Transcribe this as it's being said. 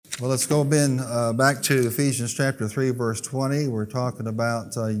Well, let's go back to Ephesians chapter 3, verse 20. We're talking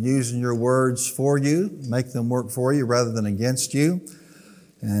about using your words for you, make them work for you rather than against you.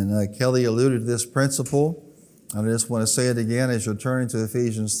 And Kelly alluded to this principle. I just want to say it again as you're turning to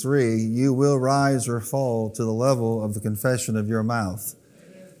Ephesians 3. You will rise or fall to the level of the confession of your mouth.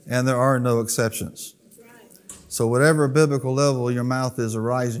 And there are no exceptions. So whatever biblical level your mouth is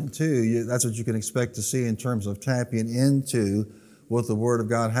arising to, that's what you can expect to see in terms of tapping into what the Word of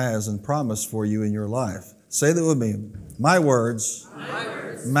God has and promised for you in your life. Say that with me. My words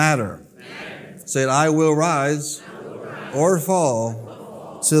matter. Say it, I will rise or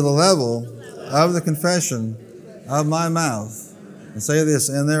fall to the level of the confession of my mouth. And say this,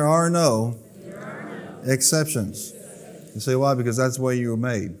 and there are no exceptions. You say, why? Because that's the way you were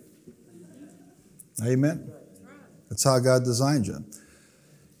made. Amen. That's how God designed you.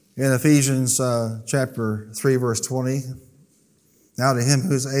 In Ephesians chapter 3, verse 20, now to Him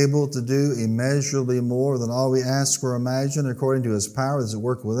who is able to do immeasurably more than all we ask or imagine, according to His power that is at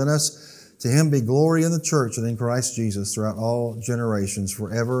work within us, to Him be glory in the church and in Christ Jesus throughout all generations,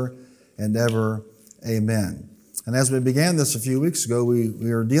 forever and ever. Amen. And as we began this a few weeks ago,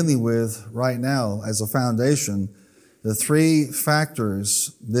 we are dealing with right now as a foundation the three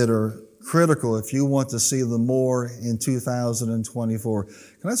factors that are critical if you want to see the more in 2024.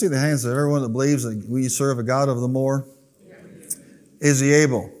 Can I see the hands of everyone that believes that we serve a God of the more? Yes. Is He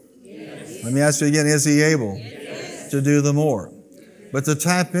able? Yes. Let me ask you again, is He able to do the more? But to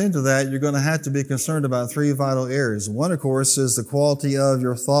tap into that, you're going to have to be concerned about three vital areas. One, of course, is the quality of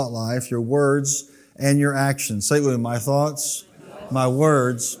your thought life, your words, and your actions. Say it with me, my thoughts, my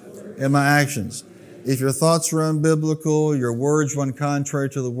words, and my actions. If your thoughts are unbiblical, your words run contrary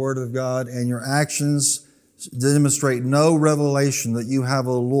to the Word of God, and your actions demonstrate no revelation that you have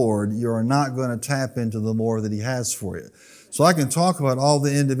a Lord, you are not going to tap into the more that He has for you. So I can talk about all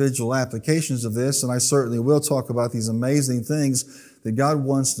the individual applications of this, and I certainly will talk about these amazing things that God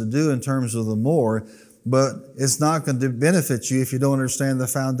wants to do in terms of the more, but it's not going to benefit you if you don't understand the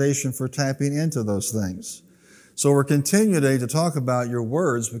foundation for tapping into those things. So we're continuing today to talk about your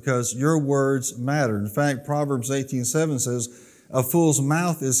words because your words matter. In fact, Proverbs 18:7 says, a fool's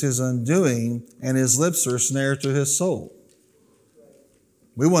mouth is his undoing and his lips are a snare to his soul.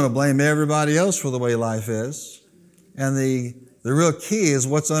 We want to blame everybody else for the way life is. And the real key is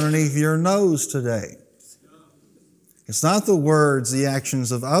what's underneath your nose today. It's not the words, the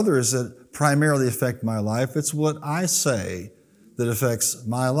actions of others that primarily affect my life. It's what I say that affects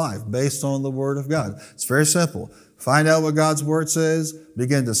my life based on the Word of God. It's very simple. Find out what God's Word says,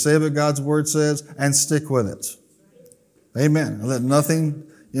 begin to say what God's Word says, and stick with it. Amen. And let nothing,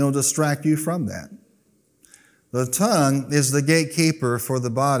 distract you from that. The tongue is the gatekeeper for the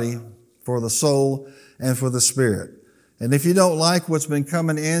body, for the soul, and for the spirit. And if you don't like what's been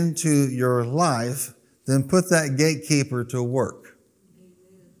coming into your life, then put that gatekeeper to work.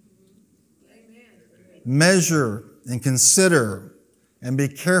 Measure and consider and be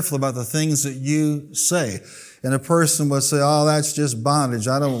careful about the things that you say. And a person would say, oh, that's just bondage.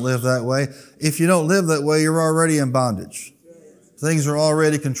 I don't live that way. If you don't live that way, you're already in bondage. Things are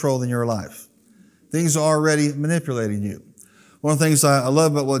already controlling your life. Things are already manipulating you. One of the things I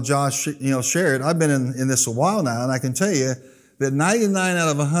love about what Josh shared, I've been in this a while now, and I can tell you that 99 out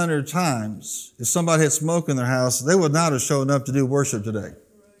of 100 times, if somebody had smoke in their house, they would not have shown up to do worship today.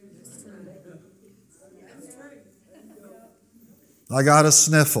 I got a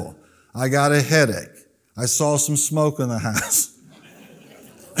sniffle. I got a headache. I saw some smoke in the house.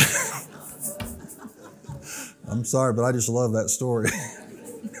 I'm sorry, but I just love that story.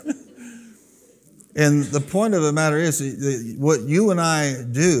 And the point of the matter is, what you and I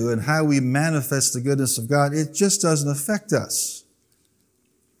do and how we manifest the goodness of God, it just doesn't affect us.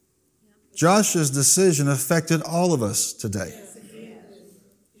 Josh's decision affected all of us today.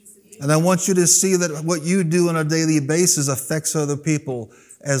 And I want you to see that what you do on a daily basis affects other people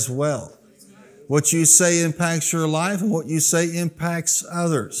as well. What you say impacts your life, and what you say impacts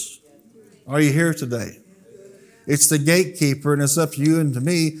others. Are you here today? It's the gatekeeper, and it's up to you and to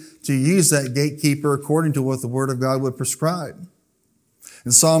me to use that gatekeeper according to what the Word of God would prescribe.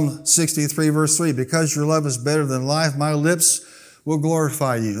 In Psalm 63, verse 3, because your love is better than life, my lips will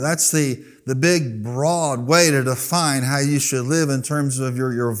glorify you. That's the big, broad way to define how you should live in terms of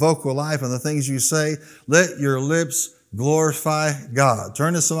your vocal life and the things you say. Let your lips glorify God.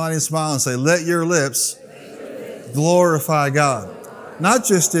 Turn to somebody and smile and say, let your lips glorify God. Not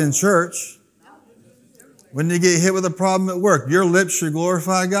just in church. When you get hit with a problem at work, your lips should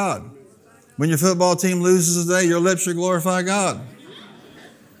glorify God. When your football team loses today, your lips should glorify God.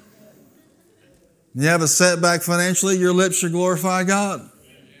 When you have a setback financially, your lips should glorify God.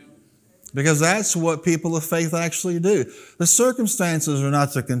 Because that's what people of faith actually do. The circumstances are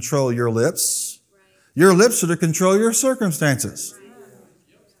not to control your lips. Your lips are to control your circumstances.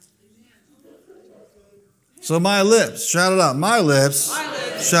 So my lips, shout it out, my lips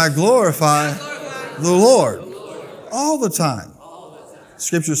shall glorify the Lord all the time.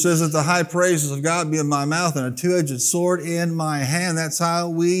 Scripture says that the high praises of God be in my mouth and a two-edged sword in my hand. That's how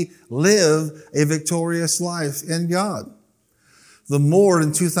we live a victorious life in God. The more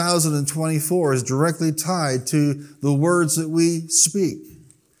in 2024 is directly tied to the words that we speak.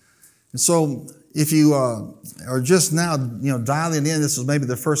 And so if you are just now, dialing in, this is maybe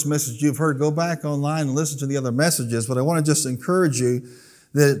the first message you've heard, go back online and listen to the other messages. But I want to just encourage you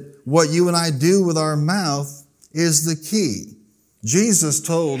that what you and I do with our mouth is the key. Jesus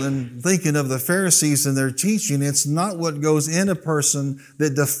told, and thinking of the Pharisees and their teaching, it's not what goes in a person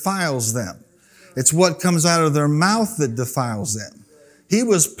that defiles them. It's what comes out of their mouth that defiles them. He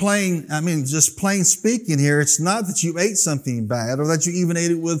was just plain speaking here. It's not that you ate something bad or that you even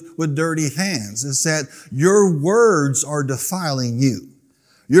ate it with dirty hands. It's that your words are defiling you.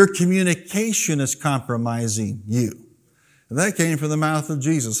 Your communication is compromising you. And that came from the mouth of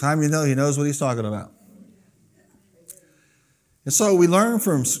Jesus. How many know he knows what he's talking about? And so we learn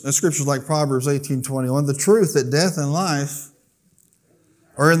from scriptures like Proverbs 18:21, the truth that death and life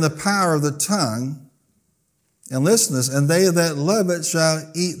are in the power of the tongue. And listen to this, and they that love it shall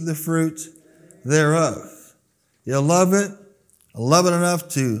eat the fruit thereof. You love it enough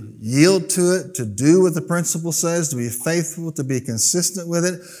to yield to it, to do what the principle says, to be faithful, to be consistent with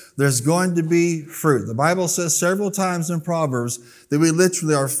it. There's going to be fruit. The Bible says several times in Proverbs that we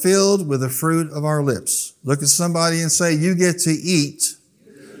literally are filled with the fruit of our lips. Look at somebody and say, you get to eat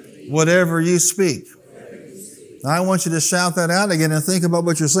whatever you speak. Now, I want you to shout that out again and think about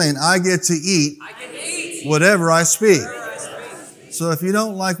what you're saying. I get to eat whatever I speak. So if you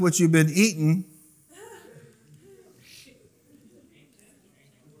don't like what you've been eating,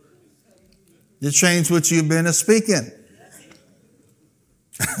 you change what you've been speaking.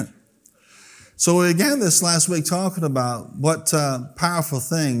 So we began this last week talking about what powerful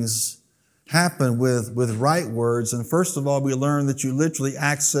things happen with right words. And first of all, we learned that you literally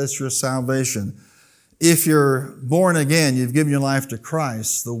access your salvation. If you're born again, you've given your life to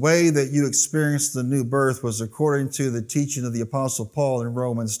Christ, the way that you experienced the new birth was according to the teaching of the Apostle Paul in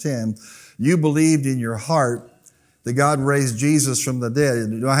Romans 10. You believed in your heart that God raised Jesus from the dead.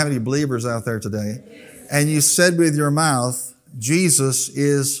 Do I have any believers out there today? And you said with your mouth, Jesus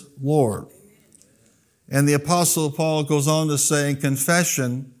is Lord. And the Apostle Paul goes on to say,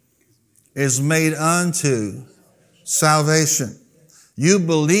 confession is made unto salvation. You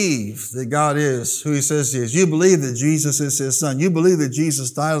believe that God is who he says he is. You believe that Jesus is his son. You believe that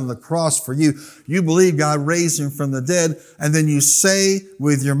Jesus died on the cross for you. You believe God raised him from the dead. And then you say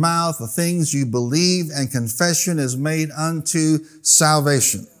with your mouth the things you believe, and confession is made unto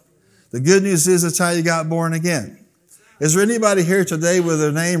salvation. The good news is that's how you got born again. Is there anybody here today with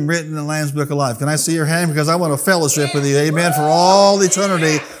their name written in the Lamb's Book of Life? Can I see your hand? Because I want to fellowship with you. Amen. For all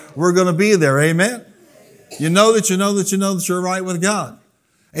eternity, we're going to be there. Amen. You know that you're right with God.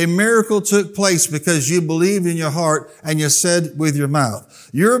 A miracle took place because you believed in your heart and you said with your mouth.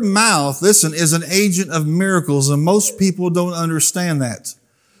 Your mouth, listen, is an agent of miracles, and most people don't understand that.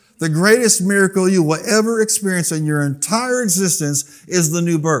 The greatest miracle you will ever experience in your entire existence is the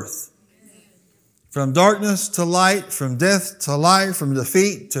new birth. From darkness to light, from death to life, from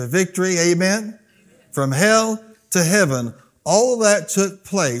defeat to victory, amen? From hell to heaven. All of that took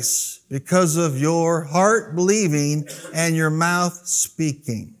place because of your heart believing and your mouth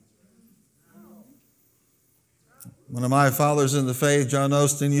speaking. One of my fathers in the faith, John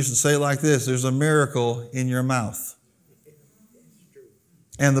Osteen, used to say it like this: there's a miracle in your mouth.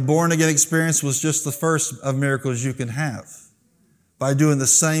 And the born again experience was just the first of miracles you can have by doing the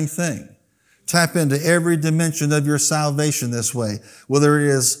same thing. Tap into every dimension of your salvation this way, whether it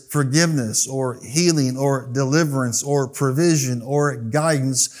is forgiveness or healing or deliverance or provision or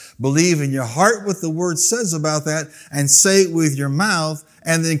guidance. Believe in your heart what the Word says about that and say it with your mouth,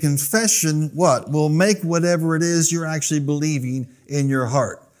 and then confession, what? Will make whatever it is you're actually believing in your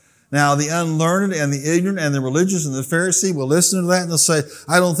heart. Now, the unlearned and the ignorant and the religious and the Pharisee will listen to that and they'll say,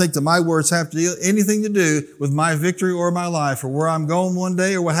 I don't think that my words have anything to do with my victory or my life or where I'm going one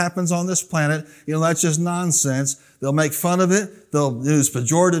day or what happens on this planet. That's just nonsense. They'll make fun of it. They'll use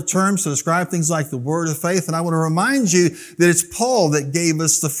pejorative terms to describe things like the word of faith. And I want to remind you that it's Paul that gave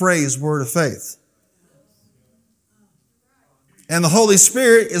us the phrase word of faith. And the Holy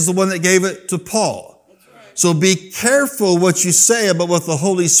Spirit is the one that gave it to Paul. So be careful what you say about what the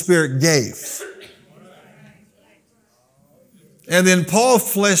Holy Spirit gave. And then Paul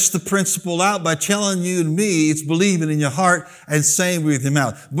fleshed the principle out by telling you and me it's believing in your heart and saying with your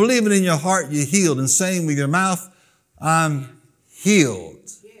mouth. Believing in your heart you're healed, and saying with your mouth, I'm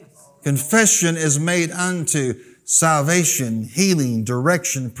healed. Confession is made unto salvation, healing,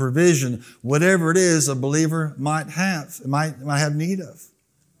 direction, provision, whatever it is a believer might have need of.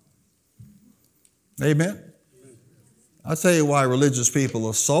 Amen. I'll tell you why religious people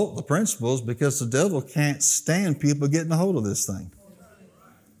assault the principles, because the devil can't stand people getting a hold of this thing.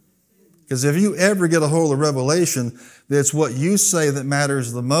 Because if you ever get a hold of revelation, that it's what you say that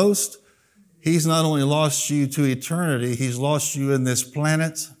matters the most, he's not only lost you to eternity, he's lost you in this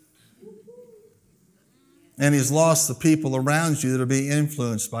planet, and he's lost the people around you that are being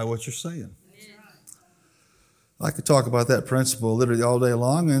influenced by what you're saying. I could talk about that principle literally all day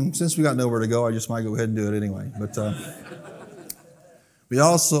long, and since we got nowhere to go, I just might go ahead and do it anyway. But we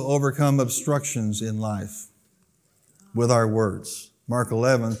also overcome obstructions in life with our words. Mark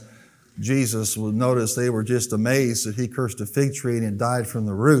 11, Jesus will notice they were just amazed that he cursed a fig tree and it died from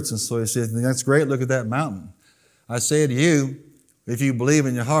the roots. And so he said, that's great, look at that mountain. I say to you, if you believe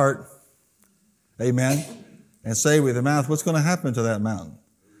in your heart, amen, and say with your mouth, what's going to happen to that mountain?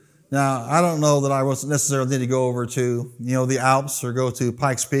 Now, I don't know that I wasn't necessarily need to go over to, the Alps or go to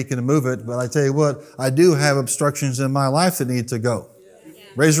Pikes Peak and move it, but I tell you what, I do have obstructions in my life that need to go. Yeah.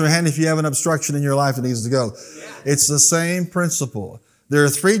 Raise your hand if you have an obstruction in your life that needs to go. Yeah. It's the same principle. There are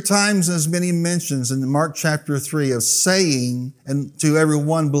 3 times as many mentions in Mark chapter 3 of saying and to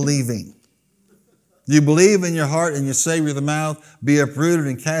everyone believing. You believe in your heart and you say with the mouth, be uprooted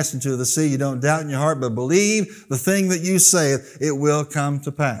and cast into the sea. You don't doubt in your heart, but believe the thing that you say, it will come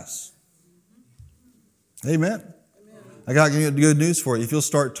to pass. Amen. I got good news for you. If you'll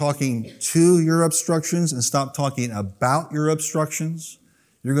start talking to your obstructions and stop talking about your obstructions,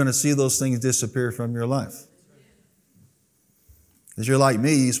 you're going to see those things disappear from your life. If you're like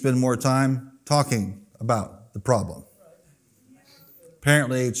me, you spend more time talking about the problem.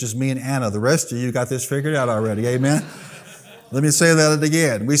 Apparently, it's just me and Anna. The rest of you got this figured out already. Amen? Let me say that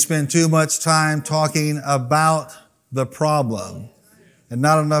again. We spend too much time talking about the problem and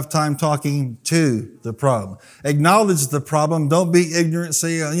not enough time talking to the problem. Acknowledge the problem. Don't be ignorant.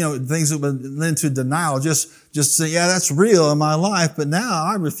 Say, things that would lead to denial. Just say, yeah, that's real in my life, but now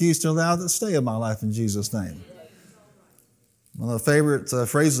I refuse to allow that to stay in my life in Jesus' name. One of the favorite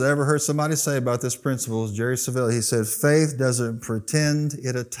phrases I ever heard somebody say about this principle is Jerry Savelle. He said, faith doesn't pretend,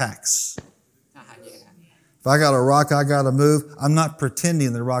 it attacks. If I got a rock I got to move, I'm not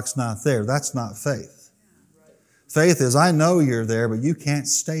pretending the rock's not there. That's not faith. Faith is, I know you're there, but you can't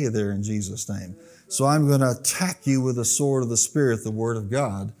stay there in Jesus' name. So I'm going to attack you with the sword of the Spirit, the Word of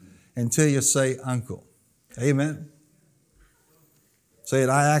God, until you say, uncle. Amen. Say it,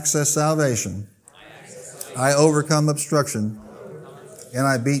 I access salvation. I overcome obstruction, and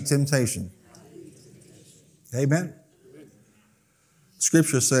I beat temptation. Amen.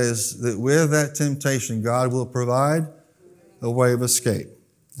 Scripture says that with that temptation, God will provide a way of escape.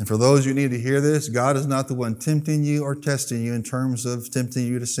 And for those who need to hear this, God is not the one tempting you or testing you in terms of tempting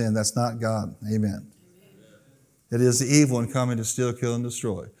you to sin. That's not God. Amen. It is the evil one coming to steal, kill, and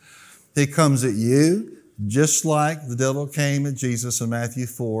destroy. He comes at you just like the devil came at Jesus in Matthew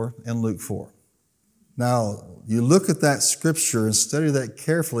 4 and Luke 4. Now, you look at that scripture and study that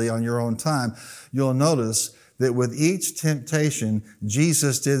carefully on your own time, you'll notice that with each temptation,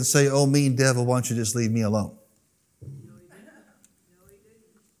 Jesus didn't say, oh, mean devil, why don't you just leave me alone?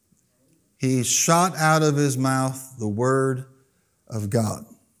 He shot out of his mouth the word of God.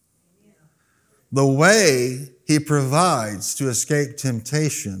 The way he provides to escape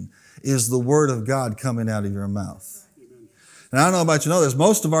temptation is the word of God coming out of your mouth. And I don't know about you know this,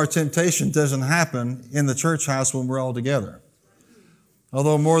 most of our temptation doesn't happen in the church house when we're all together.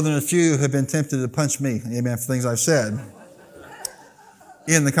 Although more than a few have been tempted to punch me, amen, for things I've said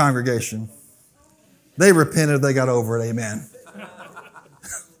in the congregation. They repented, they got over it, amen.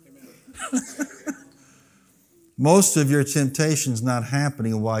 Most of your temptation's not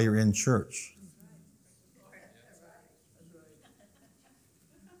happening while you're in church.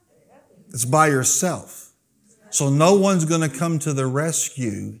 It's by yourself. So no one's going to come to the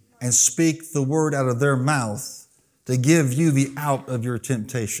rescue and speak the word out of their mouth to give you the out of your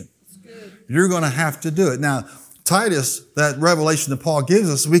temptation. You're going to have to do it. Now, Titus, that revelation that Paul gives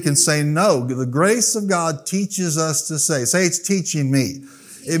us, we can say no. The grace of God teaches us to say it's teaching me.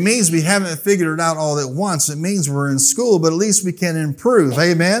 It means we haven't figured it out all at once. It means we're in school, but at least we can improve.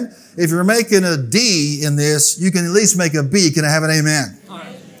 Amen? If you're making a D in this, you can at least make a B. Can I have an amen?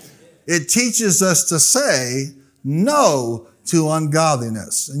 It teaches us to say no to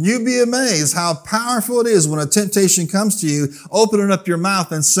ungodliness. And you'd be amazed how powerful it is when a temptation comes to you, opening up your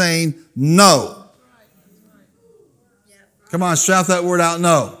mouth and saying, no. Come on, shout that word out,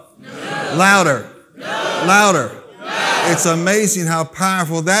 no. Louder. Louder. It's amazing how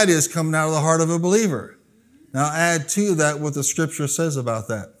powerful that is coming out of the heart of a believer. Now add to that what the scripture says about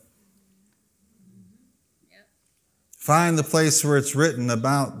that. Find the place where it's written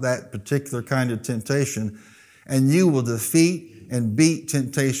about that particular kind of temptation, and you will defeat and beat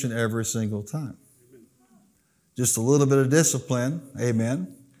temptation every single time. Just a little bit of discipline,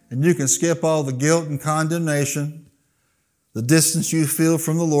 amen. And you can skip all the guilt and condemnation, the distance you feel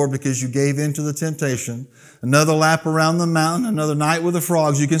from the Lord because you gave in to the temptation, another lap around the mountain, another night with the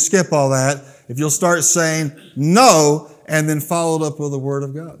frogs. You can skip all that if you'll start saying no and then follow it up with the Word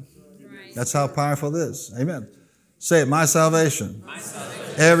of God. That's how powerful it is. Amen. Say it, my salvation,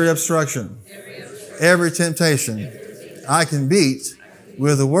 every obstruction, every temptation, I can beat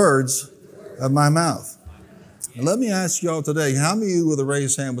with the words of my mouth. And let me ask you all today, how many of you with a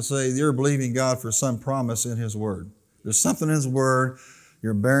raised hand would say you're believing God for some promise in His Word? There's something in His Word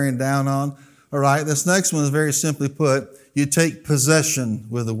you're bearing down on. All right, this next one is very simply put, you take possession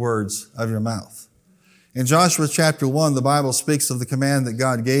with the words of your mouth. In Joshua chapter 1, the Bible speaks of the command that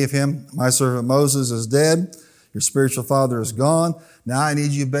God gave him. My servant Moses is dead. Your spiritual father is gone. Now I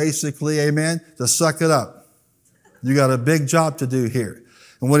need you basically, amen, to suck it up. You got a big job to do here.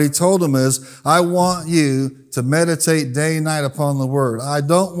 And what he told him is, I want you to meditate day and night upon the word. I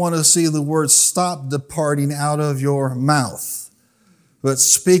don't want to see the word stop departing out of your mouth, but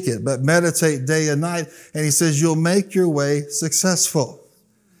speak it, but meditate day and night. And he says, you'll make your way successful.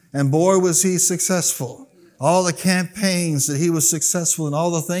 And boy, was he successful. All the campaigns that he was successful in, all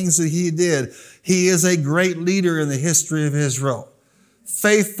the things that he did. He is a great leader in the history of Israel.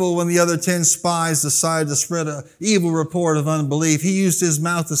 Faithful when the other 10 spies decided to spread an evil report of unbelief. He used his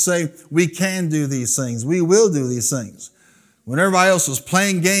mouth to say, we can do these things. We will do these things. When everybody else was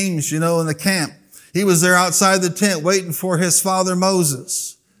playing games, in the camp, he was there outside the tent waiting for his father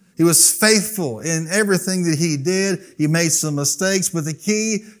Moses. He was faithful in everything that he did. He made some mistakes, but the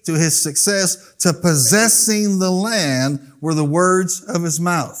key to his success, to possessing the land, were the words of his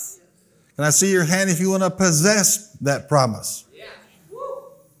mouth. Can I see your hand if you want to possess that promise? Yeah.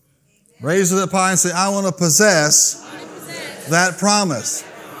 Raise it up high and say, I want to possess that promise.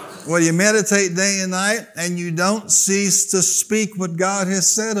 Well, you meditate day and night, and you don't cease to speak what God has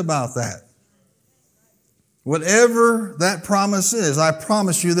said about that. Whatever that promise is, I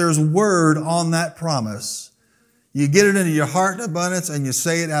promise you there's word on that promise. You get it into your heart in abundance and you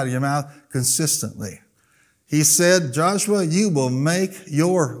say it out of your mouth consistently. He said, Joshua, you will make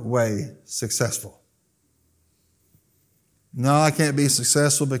your way successful. No, I can't be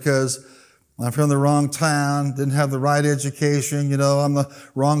successful because I'm from the wrong town, didn't have the right education, I'm the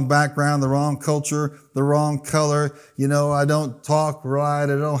wrong background, the wrong culture, the wrong color, I don't talk right, I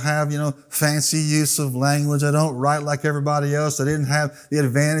don't have, fancy use of language, I don't write like everybody else, I didn't have the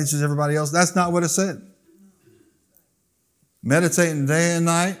advantages of everybody else. That's not what it said. Meditating day and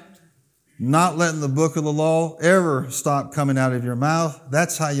night, not letting the book of the law ever stop coming out of your mouth,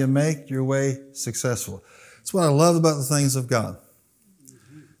 that's how you make your way successful. That's what I love about the things of God.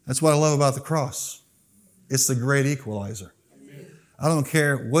 That's what I love about the cross. It's the great equalizer. I don't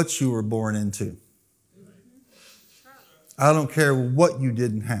care what you were born into. I don't care what you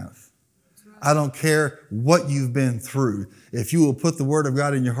didn't have. I don't care what you've been through. If you will put the word of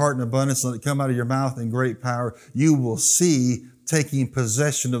God in your heart in abundance and let it come out of your mouth in great power, you will see taking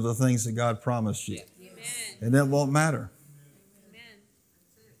possession of the things that God promised you. And it won't matter.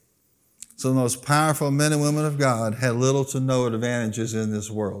 So the most powerful men and women of God had little to no advantages in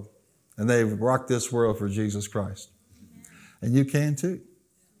this world. And they've rocked this world for Jesus Christ. And you can too.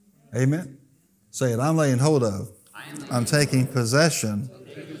 Amen. Say it, I'm laying hold of. I'm taking possession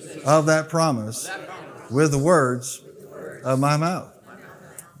of that promise with the words of my mouth.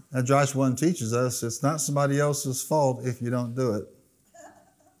 Now Joshua 1 teaches us it's not somebody else's fault if you don't do it.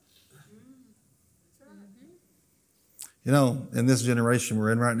 In this generation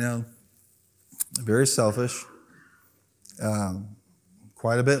we're in right now, very selfish,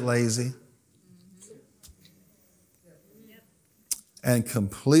 quite a bit lazy, and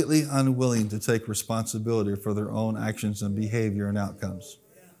completely unwilling to take responsibility for their own actions and behavior and outcomes.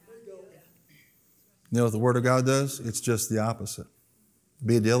 You know what the Word of God does? It's just the opposite.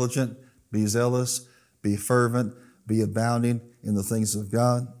 Be diligent, be zealous, be fervent, be abounding in the things of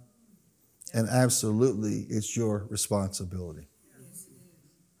God, and absolutely it's your responsibility.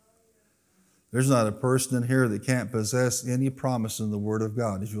 There's not a person in here that can't possess any promise in the Word of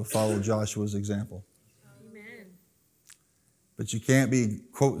God if you'll follow Joshua's example. Amen. But you can't be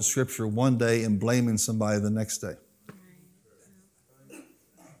quoting Scripture one day and blaming somebody the next day.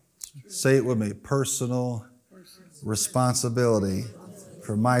 Say it with me. Personal responsibility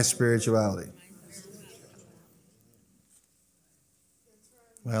for my spirituality.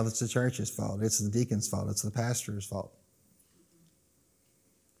 Well, it's the church's fault. It's the deacon's fault. It's the pastor's fault.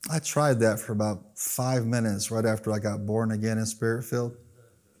 I tried that for about 5 minutes right after I got born again and Spirit-filled.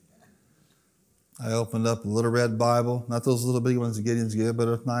 I opened up a little red Bible, not those little big ones that Gideon's give, but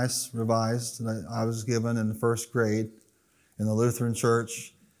a nice revised that I was given in the first grade in the Lutheran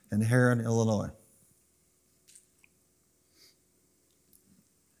Church in Heron, Illinois.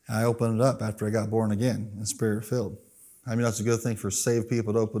 I opened it up after I got born again and Spirit-filled. I mean, that's a good thing for saved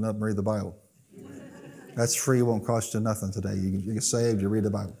people to open up and read the Bible. That's free, it won't cost you nothing today. You get saved, you read the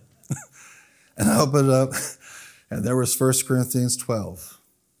Bible. And I opened it up, and there was 1 Corinthians 12.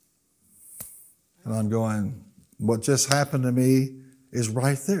 And I'm going, what just happened to me is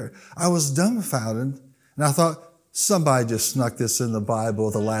right there. I was dumbfounded, and I thought, somebody just snuck this in the Bible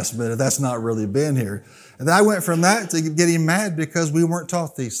at the last minute. That's not really been here. And then I went from that to getting mad because we weren't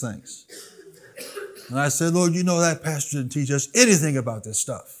taught these things. And I said, Lord, you know that pastor didn't teach us anything about this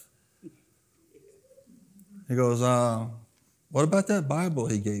stuff. He goes, what about that Bible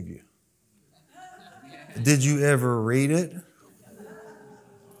he gave you? Did you ever read it?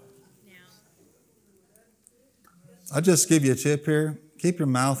 I'll just give you a tip here. Keep your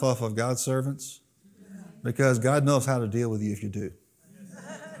mouth off of God's servants because God knows how to deal with you if you do.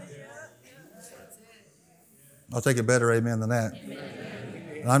 I'll take a better amen than that.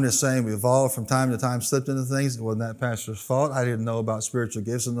 And I'm just saying we've all from time to time slipped into things. It wasn't that pastor's fault. I didn't know about spiritual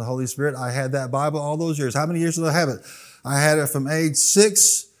gifts and the Holy Spirit. I had that Bible all those years. How many years did I have it? I had it from age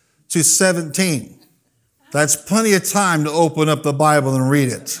 6 to 17. That's plenty of time to open up the Bible and read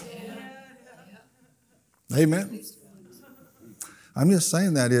it. Amen. I'm just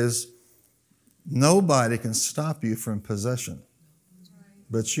saying that is nobody can stop you from possession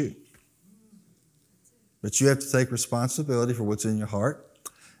but you. But you have to take responsibility for what's in your heart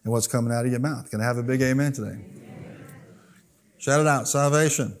and what's coming out of your mouth. Can I have a big amen today? Amen. Shout it out.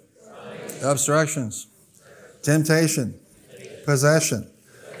 Salvation. Obstructions. Temptation. Possession.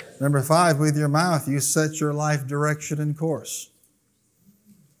 Number 5, with your mouth, you set your life direction and course.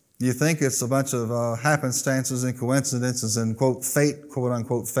 You think it's a bunch of happenstances and coincidences and, quote, fate, quote,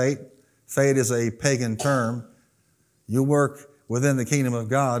 unquote, fate. Fate is a pagan term. You work within the kingdom of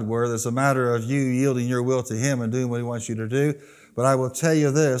God where there's a matter of you yielding your will to Him and doing what He wants you to do. But I will tell you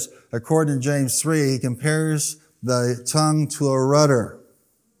this, according to James 3, he compares the tongue to a rudder.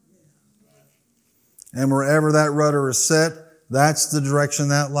 And wherever that rudder is set, that's the direction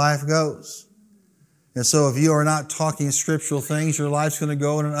that life goes. And so if you are not talking scriptural things, your life's going to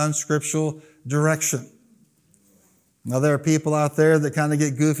go in an unscriptural direction. Now, there are people out there that kind of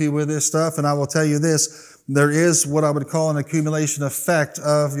get goofy with this stuff, and I will tell you this, there is what I would call an accumulation effect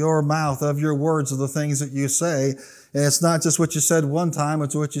of your mouth, of your words, of the things that you say. And it's not just what you said one time,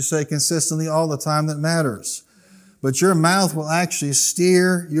 it's what you say consistently all the time that matters. But your mouth will actually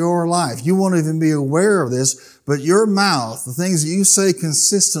steer your life. You won't even be aware of this, but your mouth, the things that you say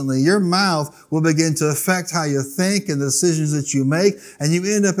consistently, your mouth will begin to affect how you think and the decisions that you make, and you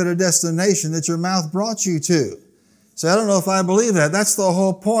end up at a destination that your mouth brought you to. So I don't know if I believe that. That's the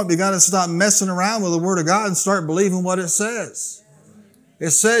whole point. We got to stop messing around with the Word of God and start believing what it says.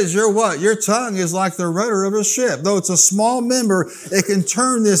 It says your what? Your tongue is like the rudder of a ship. Though it's a small member, it can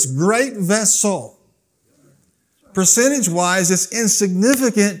turn this great vessel. Percentage-wise, it's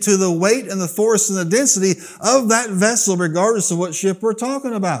insignificant to the weight and the force and the density of that vessel, regardless of what ship we're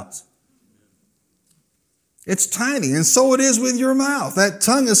talking about. It's tiny, and so it is with your mouth. That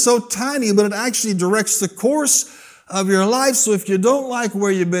tongue is so tiny, but it actually directs the course of your life. So if you don't like where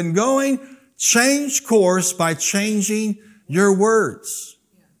you've been going, change course by changing your words.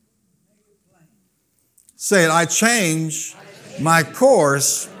 Say it, I change my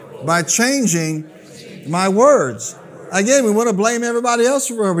course by changing my words. Again, we want to blame everybody else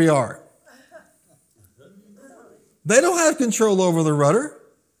for where we are. They don't have control over the rudder.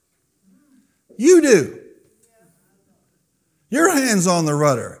 You do. Your hand's on the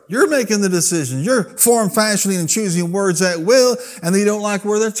rudder. You're making the decisions. You're fashioning and choosing words at will, and you don't like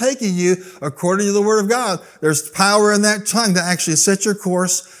where they're taking you. According to the Word of God, there's power in that tongue to actually set your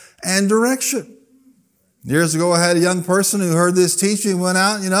course and direction. Years ago, I had a young person who heard this teaching, went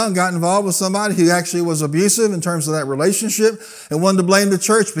out, and got involved with somebody who actually was abusive in terms of that relationship and wanted to blame the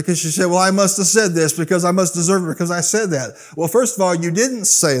church because she said, well, I must have said this because I must deserve it because I said that. Well, first of all, you didn't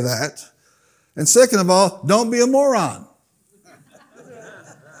say that. And second of all, don't be a moron.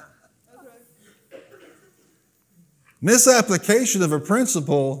 Misapplication of a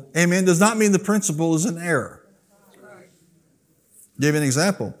principle, amen, does not mean the principle is in error. Give you an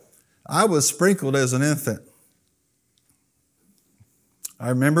example. I was sprinkled as an infant. I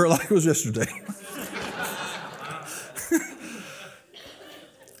remember it like it was yesterday.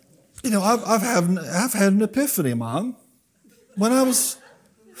 I've had an epiphany, Mom. When I was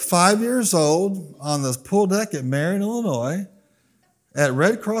 5 years old on the pool deck at Marion, Illinois, at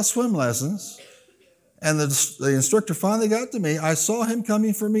Red Cross swim lessons, and the instructor finally got to me, I saw him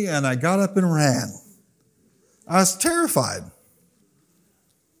coming for me, and I got up and ran. I was terrified.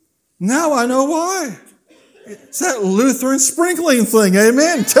 Now I know why. It's that Lutheran sprinkling thing,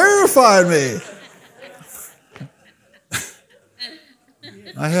 amen? Terrified me.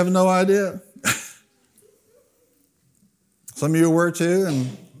 I have no idea. Some of you were too,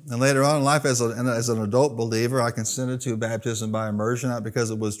 and later on in life as an adult believer, I consented to baptism by immersion, not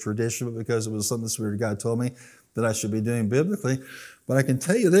because it was tradition, but because it was something the Spirit of God told me that I should be doing biblically. But I can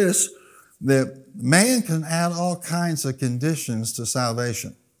tell you this, that man can add all kinds of conditions to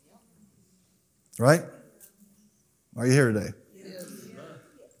salvation. Right? Are you here today? Yes.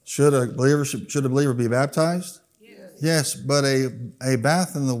 Should a believer be baptized? Yes, but a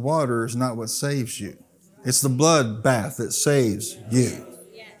bath in the water is not what saves you. It's the blood bath that saves you.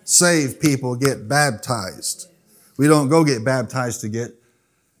 Saved people get baptized. We don't go get baptized to get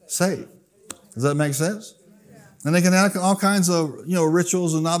saved. Does that make sense? And they can add all kinds of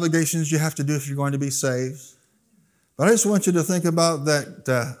rituals and obligations you have to do if you're going to be saved. But I just want you to think about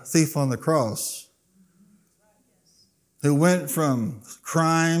that thief on the cross who went from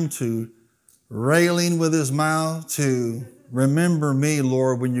crime to railing with his mouth to remember me,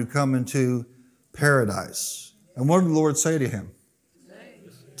 Lord, when you come into paradise. And what did the Lord say to him?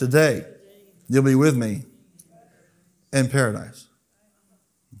 Today, you'll be with me in paradise.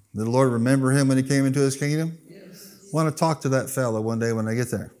 Did the Lord remember him when he came into his kingdom? Yes. I want to talk to that fellow one day when I get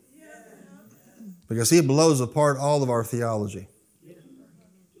there. Because he blows apart all of our theology.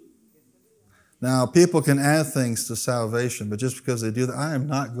 Now, people can add things to salvation, but just because they do that, I am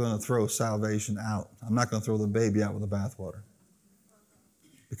not going to throw salvation out. I'm not going to throw the baby out with the bathwater.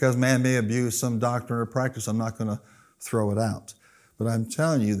 Because man may abuse some doctrine or practice, I'm not going to throw it out. But I'm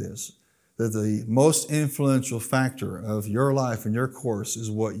telling you this, that the most influential factor of your life and your course is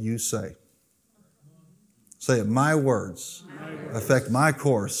what you say. Say it, my words affect my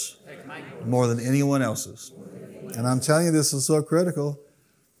course more than anyone else's. And I'm telling you, this is so critical.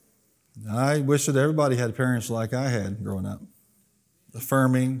 I wish that everybody had parents like I had growing up.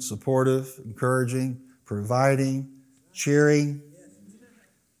 Affirming, supportive, encouraging, providing, cheering.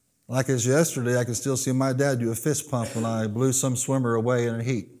 Like as yesterday, I could still see my dad do a fist pump when I blew some swimmer away in a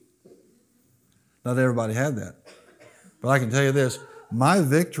heat. Not everybody had that. But I can tell you this, my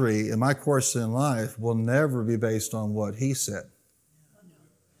victory and my course in life will never be based on what he said.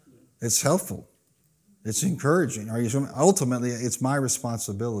 It's helpful. It's encouraging. Ultimately, it's my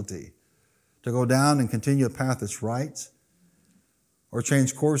responsibility to go down and continue a path that's right or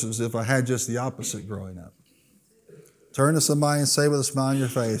change courses if I had just the opposite growing up. Turn to somebody and say with a smile on your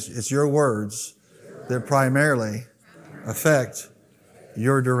face, it's your words that primarily affect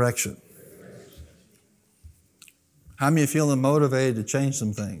your direction. How many are feeling motivated to change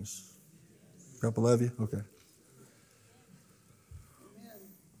some things? A couple of you? Okay.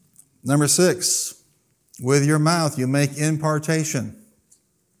 Number 6, with your mouth you make impartation.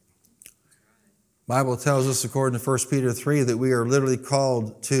 The Bible tells us, according to 1 Peter 3, that we are literally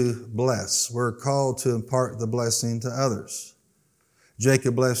called to bless. We're called to impart the blessing to others.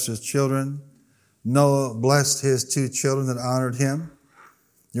 Jacob blessed his children. Noah blessed his 2 children that honored him.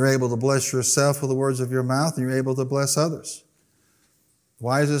 You're able to bless yourself with the words of your mouth, and you're able to bless others.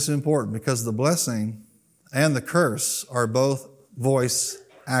 Why is this important? Because the blessing and the curse are both voice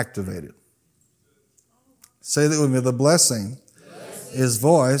activated. Say that with me. The blessing is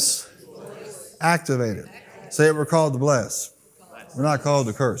voice activated. Say it, we're called to bless. We're not called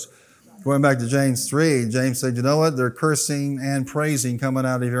to curse. Going back to James 3, James said, you know what? They're cursing and praising coming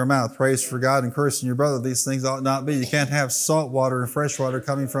out of your mouth. Praise for God and cursing your brother. These things ought not be. You can't have salt water and fresh water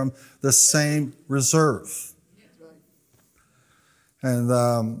coming from the same reserve. And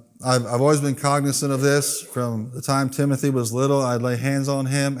I've always been cognizant of this. From the time Timothy was little, I'd lay hands on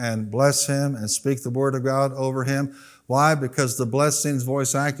him and bless him and speak the word of God over him. Why? Because the blessing is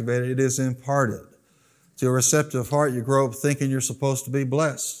voice activated. It is imparted. To a receptive heart, you grow up thinking you're supposed to be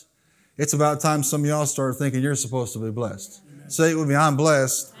blessed. It's about time some of y'all start thinking you're supposed to be blessed. Say it with me, I'm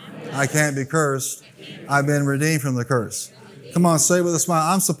blessed. I can't be cursed. I've been redeemed from the curse. Come on, say it with a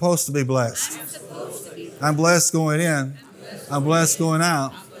smile. I'm supposed to be blessed. I'm blessed going in. I'm blessed going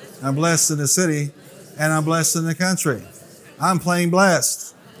out. I'm blessed in the city. And I'm blessed in the country. I'm plain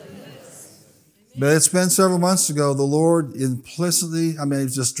blessed. But it's been several months ago, the Lord implicitly,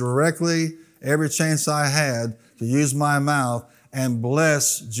 just directly, every chance I had to use my mouth and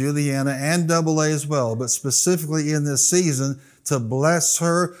bless Juliana and Double A as well, but specifically in this season to bless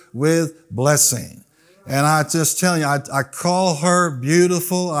her with blessing. And I just tell you, I call her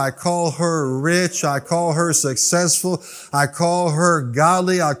beautiful. I call her rich. I call her successful. I call her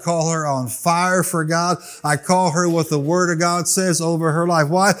godly. I call her on fire for God. I call her what the Word of God says over her life.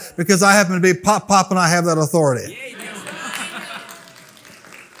 Why? Because I happen to be Pop and I have that authority.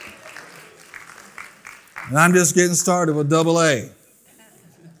 And I'm just getting started with Double A.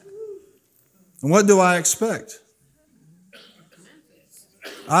 And what do I expect?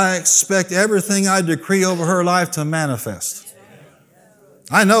 I expect everything I decree over her life to manifest.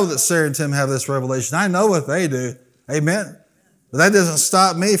 I know that Sarah and Tim have this revelation. I know what they do. Amen. But that doesn't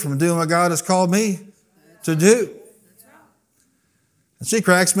stop me from doing what God has called me to do. And she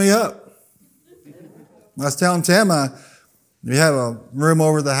cracks me up. I was telling Tim, we have a room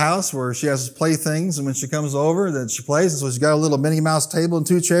over the house where she has playthings, and when she comes over, then she plays. And so she's got a little Minnie Mouse table and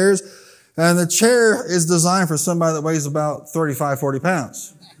 2 chairs. And the chair is designed for somebody that weighs about 35, 40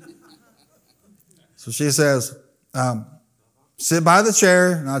 pounds. So she says, sit by the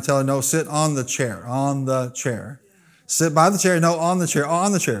chair. And I tell her, no, sit on the chair, on the chair. Sit by the chair, no, on the chair,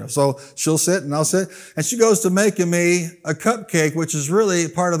 on the chair. So she'll sit and I'll sit. And she goes to making me a cupcake, which is really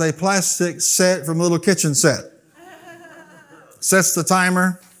part of a plastic set from a little kitchen set. Sets the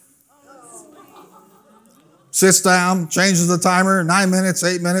timer. Sits down, changes the timer, 9 minutes,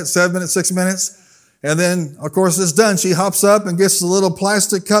 8 minutes, 7 minutes, 6 minutes. And then, of course, it's done. She hops up and gets the little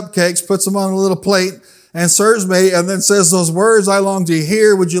plastic cupcakes, puts them on a little plate, and serves me, and then says, those words I long to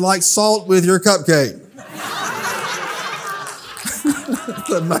hear, would you like salt with your cupcake?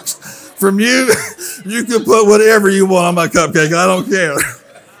 From you, you can put whatever you want on my cupcake. I don't care.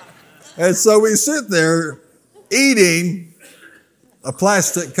 And so we sit there eating a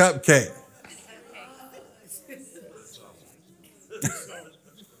plastic cupcake.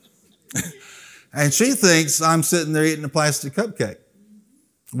 And she thinks I'm sitting there eating a plastic cupcake.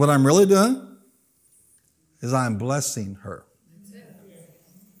 What I'm really doing is I'm blessing her.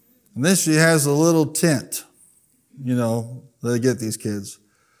 And then she has a little tent, they get these kids.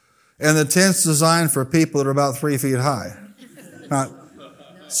 And the tent's designed for people that are about 3 feet high, not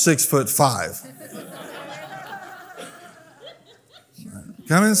 6'5".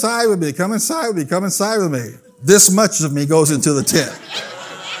 Come inside with me, come inside with me, come inside with me. This much of me goes into the tent.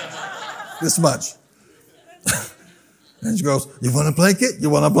 This much. And she goes, you want a blanket?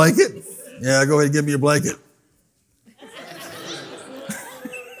 You want a blanket? Yeah, go ahead and give me your blanket.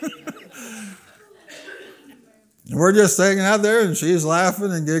 And we're just hanging out there, and she's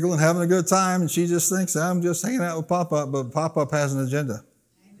laughing and giggling, having a good time, and she just thinks I'm just hanging out with Pop-Up, but Pop-Up has an agenda.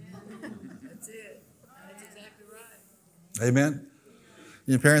 Amen. That's it. That's exactly right. Amen.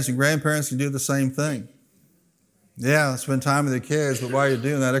 Your parents and grandparents can do the same thing. Yeah, spend time with your kids, but while you're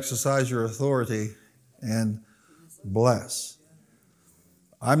doing that, exercise your authority and bless.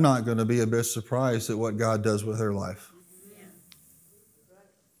 I'm not going to be a bit surprised at what God does with her life.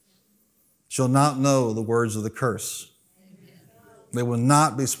 She'll not know the words of the curse. They will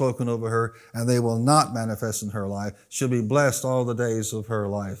not be spoken over her, and they will not manifest in her life. She'll be blessed all the days of her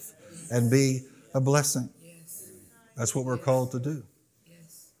life and be a blessing. That's what we're called to do.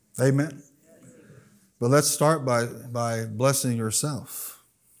 Amen. But let's start by blessing yourself.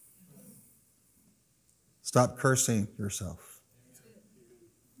 Stop cursing yourself.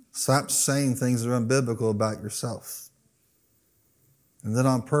 Stop saying things that are unbiblical about yourself. And then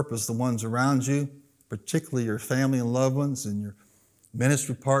on purpose, the ones around you, particularly your family and loved ones and your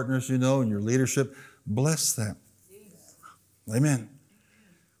ministry partners, and your leadership, bless them. Amen.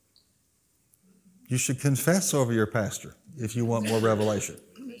 You should confess over your pastor if you want more revelation.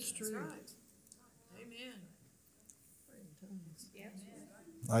 That's true. Amen.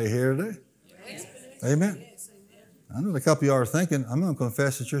 Are you here today? Yes. Amen. I know a couple of y'all are thinking, I'm going to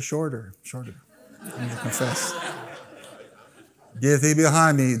confess that you're shorter. I'm going to confess. Get thee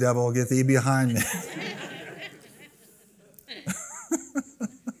behind me, devil. Get thee behind me.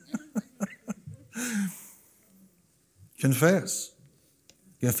 Confess.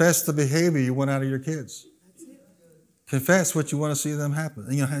 Confess the behavior you want out of your kids. Confess what you want to see them happen.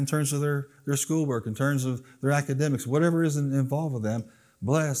 In terms of their schoolwork, in terms of their academics, whatever is involved with them,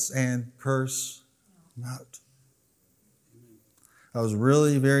 bless and curse not. I was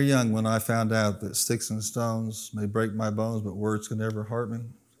really very young when I found out that sticks and stones may break my bones, but words can never hurt me.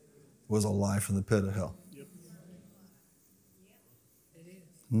 It was a lie from the pit of hell.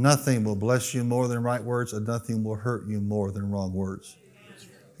 Nothing will bless you more than right words, and nothing will hurt you more than wrong words.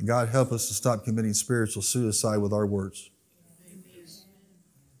 And God, help us to stop committing spiritual suicide with our words.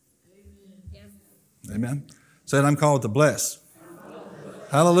 Amen. Say, I'm called to bless.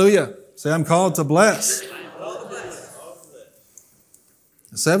 Hallelujah. Say, I'm called to bless.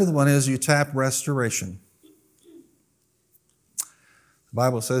 The seventh one is you tap restoration. The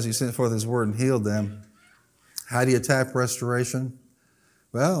Bible says He sent forth His word and healed them. How do you tap restoration?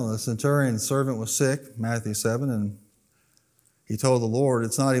 Well, the centurion's servant was sick, Matthew 7, and he told the Lord,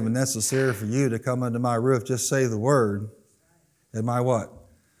 it's not even necessary for you to come under my roof. Just say the word, and my what?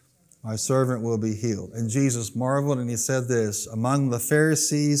 My servant will be healed. And Jesus marveled, and He said this, among the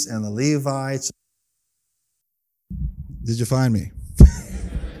Pharisees and the Levites. Did you find me?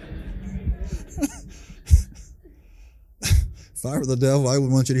 If I were the devil, I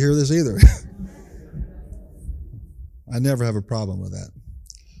wouldn't want you to hear this either. I never have a problem with that.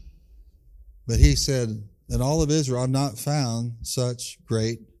 But He said, in all of Israel, I've not found such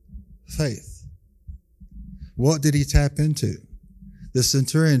great faith. What did he tap into? The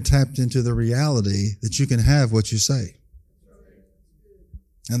centurion tapped into the reality that you can have what you say.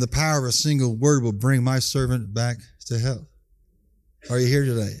 And the power of a single word will bring my servant back to health. Are you here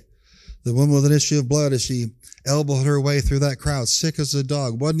today? The woman with an issue of blood, as she elbowed her way through that crowd, sick as a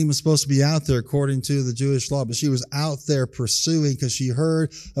dog, wasn't even supposed to be out there according to the Jewish law, but she was out there pursuing because she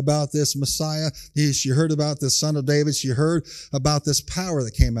heard about this Messiah. She heard about this Son of David. She heard about this power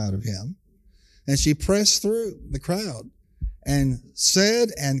that came out of him. And she pressed through the crowd and said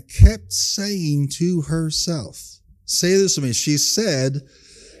and kept saying to herself, say this with me. She said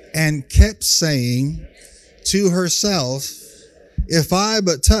and kept saying to herself, if I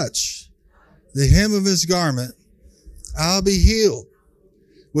but touch the hem of his garment, I'll be healed.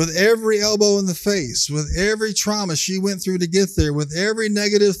 With every elbow in the face, with every trauma she went through to get there, with every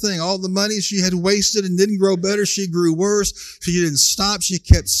negative thing, all the money she had wasted and didn't grow better, she grew worse. She didn't stop. She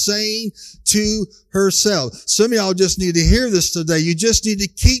kept saying to herself. Some of y'all just need to hear this today. You just need to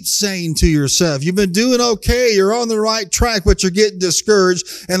keep saying to yourself, you've been doing okay. You're on the right track, but you're getting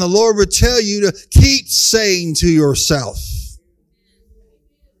discouraged. And the Lord would tell you to keep saying to yourself.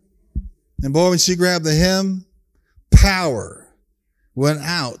 And boy, when she grabbed the hem, power went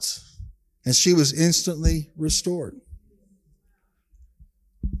out, and she was instantly restored.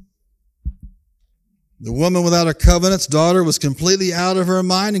 The woman without a covenant's daughter was completely out of her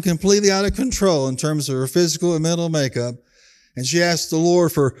mind and completely out of control in terms of her physical and mental makeup, and she asked the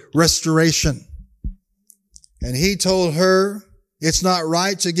Lord for restoration. And He told her, it's not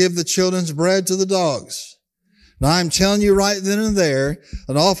right to give the children's bread to the dogs. Now, I'm telling you right then and there,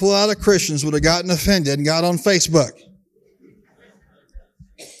 an awful lot of Christians would have gotten offended and got on Facebook,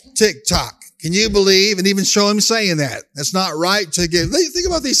 TikTok. Can you believe? And even show him saying that. It's not right to give. Think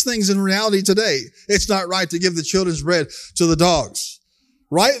about these things in reality today. It's not right to give the children's bread to the dogs.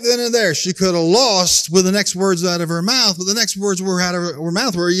 Right then and there, she could have lost with the next words out of her mouth, but the next words were out of her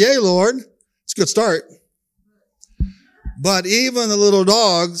mouth were, yea, Lord. It's a good start. But even the little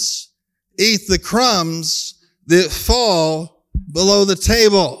dogs eat the crumbs that fall below the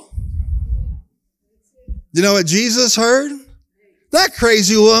table. You know what Jesus heard? That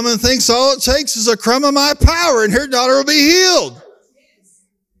crazy woman thinks all it takes is a crumb of my power and her daughter will be healed.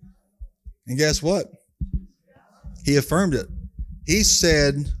 And guess what? He affirmed it. He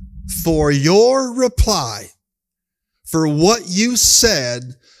said, for your reply, for what you said,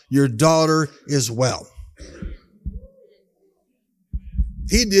 your daughter is well.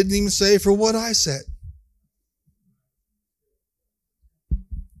 He didn't even say for what I said.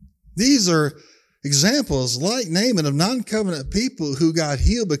 These are examples like Naaman of non-covenant people who got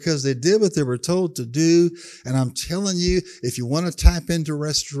healed because they did what they were told to do. And I'm telling you, if you want to tap into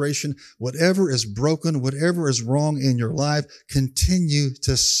restoration, whatever is broken, whatever is wrong in your life, continue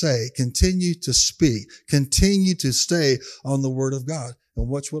to say, continue to speak, continue to stay on the Word of God, and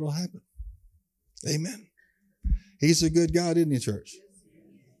watch what will happen. Amen. He's a good God, isn't He, church?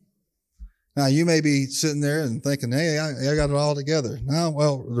 Now, you may be sitting there and thinking, hey, I got it all together. No,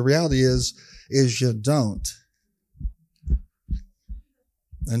 well, the reality is you don't.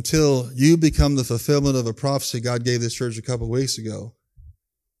 Until you become the fulfillment of a prophecy God gave this church a couple of weeks ago.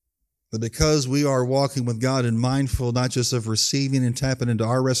 But because we are walking with God and mindful not just of receiving and tapping into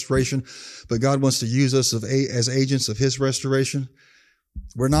our restoration, but God wants to use us as agents of His restoration,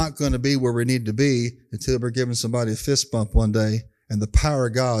 we're not going to be where we need to be until we're giving somebody a fist bump one day and the power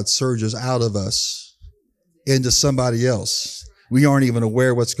of God surges out of us into somebody else. We aren't even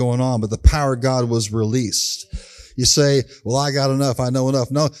aware what's going on, but the power of God was released. You say, well, I got enough. I know enough.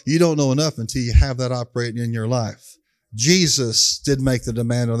 No, you don't know enough until you have that operating in your life. Jesus did make the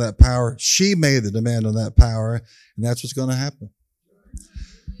demand on that power. She made the demand on that power, and that's what's going to happen.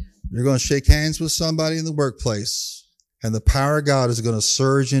 You're going to shake hands with somebody in the workplace, and the power of God is going to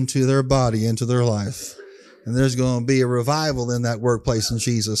surge into their body, into their life. And there's going to be a revival in that workplace in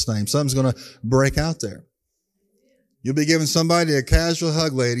Jesus' name. Something's going to break out there. You'll be giving somebody a casual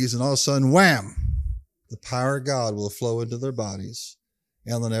hug, ladies, and all of a sudden, wham, the power of God will flow into their bodies,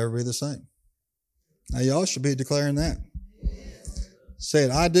 and they'll never be the same. Now, y'all should be declaring that. Say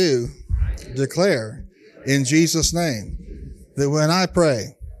it, I do declare in Jesus' name that when I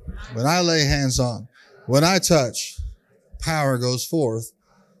pray, when I lay hands on, when I touch, power goes forth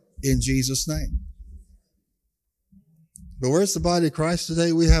in Jesus' name. But where's the body of Christ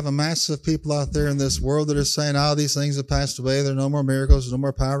today? We have a mass of people out there in this world that are saying, these things have passed away. There are no more miracles, no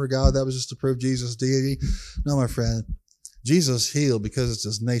more power of God. That was just to prove Jesus' deity. No, my friend. Jesus healed because it's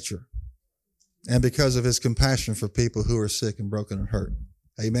his nature and because of his compassion for people who are sick and broken and hurt.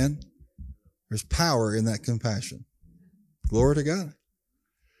 Amen? There's power in that compassion. Glory to God.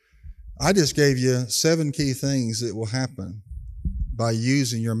 I just gave you 7 key things that will happen by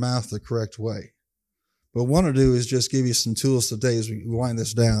using your mouth the correct way. What I want to do is just give you some tools today as we wind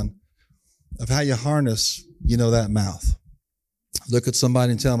this down of how you harness, that mouth. Look at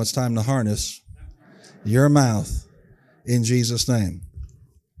somebody and tell them it's time to harness your mouth in Jesus' name.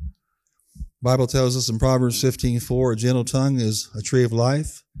 The Bible tells us in Proverbs 15:4, a gentle tongue is a tree of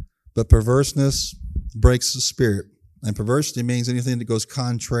life, but perverseness breaks the spirit. And perversity means anything that goes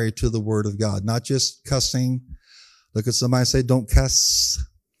contrary to the word of God, not just cussing. Look at somebody and say, don't cuss.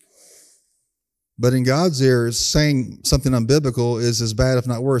 But in God's ears, saying something unbiblical is as bad, if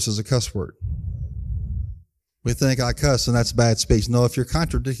not worse, as a cuss word. We think I cuss and that's bad speech. No, if you're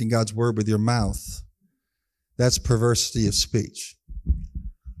contradicting God's word with your mouth, that's perversity of speech.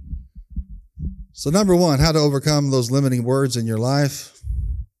 So number 1, how to overcome those limiting words in your life.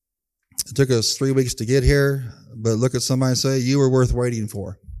 It took us 3 weeks to get here, but look at somebody and say, you were worth waiting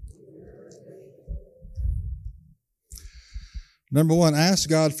for. Number 1, ask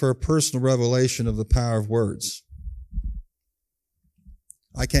God for a personal revelation of the power of words.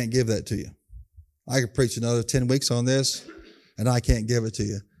 I can't give that to you. I could preach another 10 weeks on this, and I can't give it to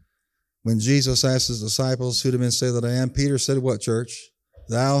you. When Jesus asked his disciples, who do men say that I am? Peter said, what, church?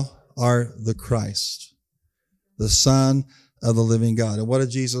 Thou art the Christ, the Son of the living God. And what did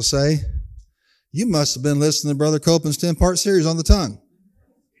Jesus say? You must have been listening to Brother Copeland's 10-part series on the tongue.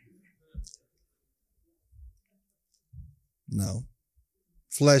 No.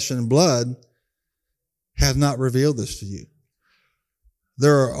 Flesh and blood have not revealed this to you.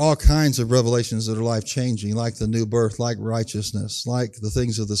 There are all kinds of revelations that are life-changing, like the new birth, like righteousness, like the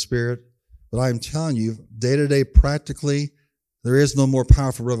things of the Spirit. But I'm telling you, day-to-day, practically, there is no more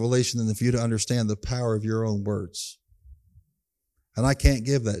powerful revelation than for you to understand the power of your own words. And I can't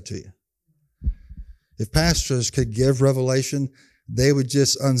give that to you. If pastors could give revelation, they would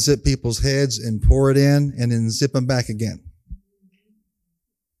just unzip people's heads and pour it in and then zip them back again.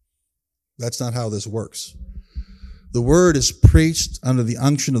 That's not how this works. The word is preached under the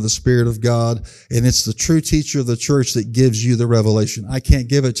unction of the Spirit of God, and it's the true teacher of the church that gives you the revelation. I can't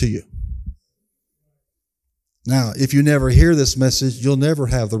give it to you. Now, if you never hear this message, you'll never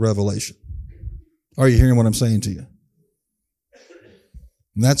have the revelation. Are you hearing what I'm saying to you?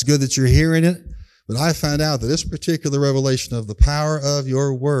 And that's good that you're hearing it, but I found out that this particular revelation of the power of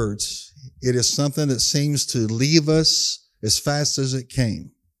your words, it is something that seems to leave us as fast as it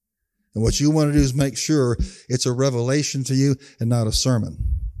came. And what you want to do is make sure it's a revelation to you and not a sermon.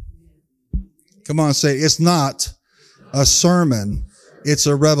 Come on, say, it's not a sermon. It's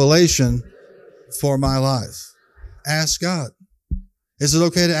a revelation for my life. Ask God. Is it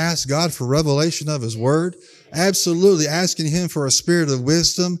okay to ask God for revelation of His Word? Absolutely. Asking Him for a spirit of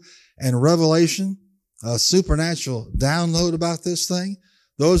wisdom and revelation, a supernatural download about this thing.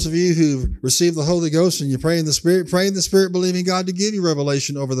 Those of you who've received the Holy Ghost and you pray in the Spirit, believing God to give you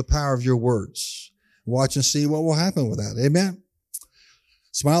revelation over the power of your words. Watch and see what will happen with that. Amen.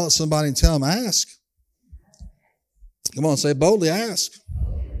 Smile at somebody and tell them, ask. Come on, say boldly, ask.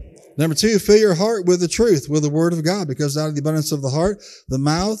 Number 2, fill your heart with the truth, with the Word of God, because out of the abundance of the heart, the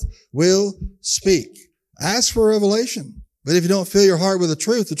mouth will speak. Ask for revelation. But if you don't fill your heart with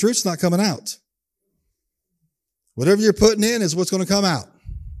the truth's not coming out. Whatever you're putting in is what's going to come out.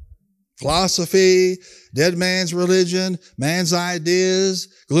 Philosophy, dead man's religion, man's ideas,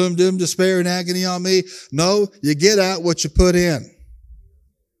 gloom, doom, despair, and agony on me. No, you get out what you put in.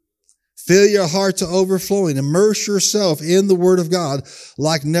 Fill your heart to overflowing. Immerse yourself in the Word of God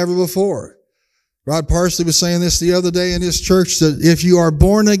like never before. Rod Parsley was saying this the other day in his church, that if you are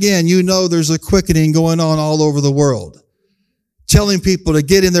born again, you know there's a quickening going on all over the world. Telling people to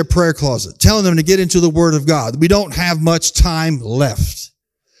get in their prayer closet, telling them to get into the Word of God. We don't have much time left.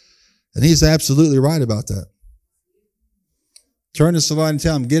 And he's absolutely right about that. Turn to somebody and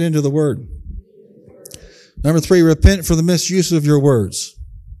tell them, get into the Word. Number 3, repent for the misuse of your words.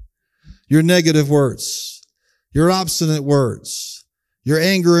 Your negative words. Your obstinate words. Your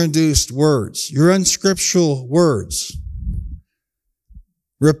anger-induced words. Your unscriptural words.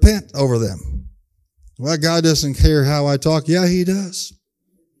 Repent over them. Well, God doesn't care how I talk. Yeah, He does.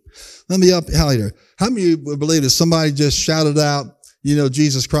 Let me up here. How many of you would believe if somebody just shouted out,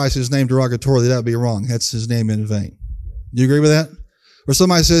 Jesus Christ, His name derogatorily, that would be wrong. That's His name in vain. Do you agree with that? Or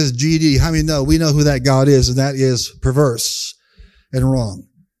somebody says GD, how many know? We know who that God is, and that is perverse and wrong.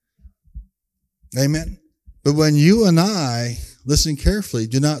 Amen? But when you and I, listen carefully,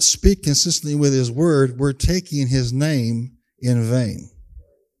 do not speak consistently with His word, we're taking His name in vain.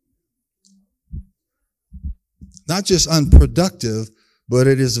 Not just unproductive, but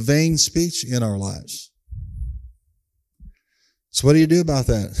it is vain speech in our lives. So what do you do about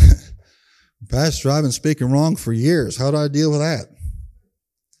that? Pastor, I've been speaking wrong for years. How do I deal with that?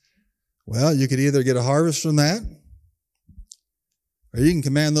 Well, you could either get a harvest from that, or you can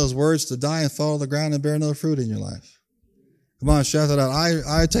command those words to die and fall to the ground and bear no fruit in your life. Come on, shout that out.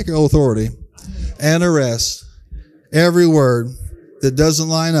 I take authority and arrest every word that doesn't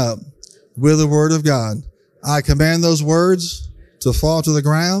line up with the Word of God. I command those words to fall to the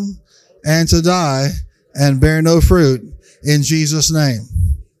ground and to die and bear no fruit in Jesus' name.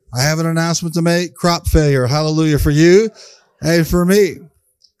 I have an announcement to make. Crop failure. Hallelujah for you and for me.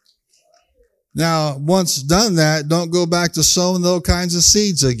 Now, once done that, don't go back to sowing those kinds of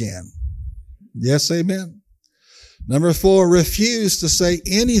seeds again. Yes, amen. Number 4, refuse to say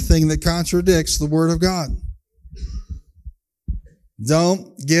anything that contradicts the Word of God.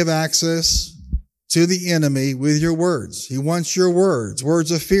 Don't give access to the enemy with your words. He wants your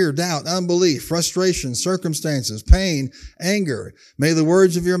words of fear, doubt, unbelief, frustration, circumstances, pain, anger. May the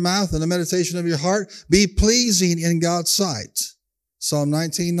words of your mouth and the meditation of your heart be pleasing in God's sight. Psalm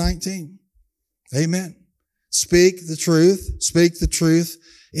 19:19. Amen. Speak the truth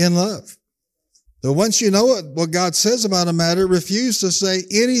in love. But once you know what God says about a matter, refuse to say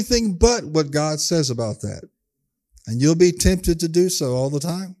anything but what God says about that. And you'll be tempted to do so all the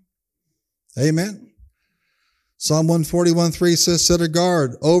time. Amen. Psalm 141:3 says, set a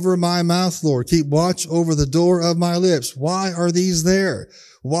guard over my mouth, Lord. Keep watch over the door of my lips. Why are these there?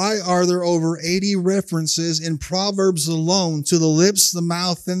 Why are there over 80 references in Proverbs alone to the lips, the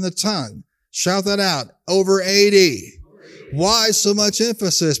mouth, and the tongue? Shout that out. Over 80. Why so much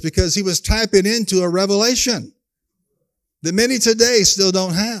emphasis? Because he was tapping into a revelation that many today still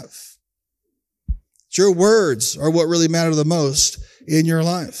don't have. Your words are what really matter the most in your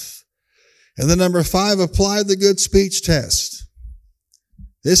life. And then number 5, apply the good speech test.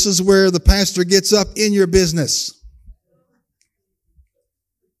 This is where the pastor gets up in your business.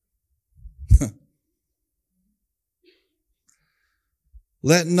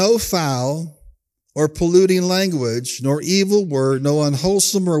 Let no foul or polluting language, nor evil word, no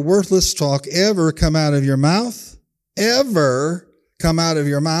unwholesome or worthless talk ever come out of your mouth,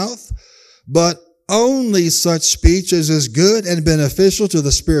 but only such speech as is good and beneficial to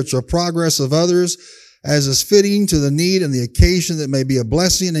the spiritual progress of others, as is fitting to the need and the occasion, that may be a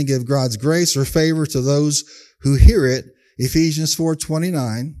blessing and give God's grace or favor to those who hear it. Ephesians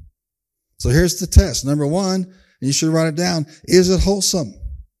 4:29. So here's the test. Number 1, and you should write it down. Is it wholesome?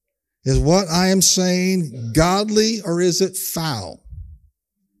 Is what I am saying godly, or is it foul?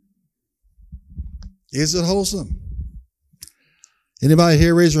 Is it wholesome? Anybody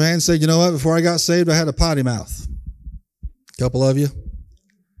here raise your hand and say, you know what, before I got saved, I had a potty mouth. A couple of you. The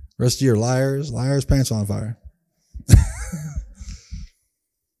rest of you are liars, pants on fire.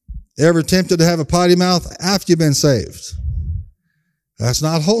 Ever tempted to have a potty mouth after you've been saved? That's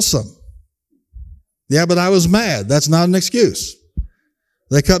not wholesome. Yeah, but I was mad. That's not an excuse.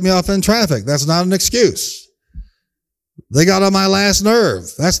 They cut me off in traffic. That's not an excuse. They got on my last nerve.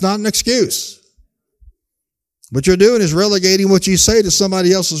 That's not an excuse. What you're doing is relegating what you say to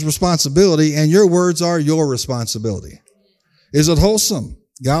somebody else's responsibility, and your words are your responsibility. Is it wholesome?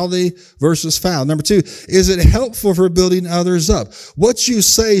 Godly versus foul. Number 2, is it helpful for building others up? What you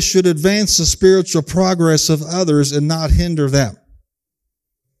say should advance the spiritual progress of others and not hinder them.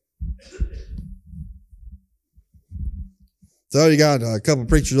 So you got a couple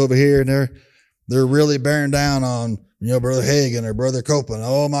preachers over here, and they're really bearing down on Brother Hagin or Brother Copeland,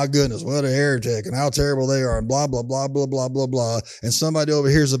 oh my goodness, what a heretic and how terrible they are and blah, blah, blah, blah, blah, blah, blah. And somebody over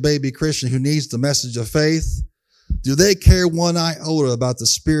here is a baby Christian who needs the message of faith. Do they care one iota about the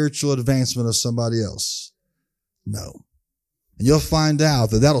spiritual advancement of somebody else? No. And you'll find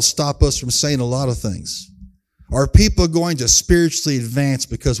out that that'll stop us from saying a lot of things. Are people going to spiritually advance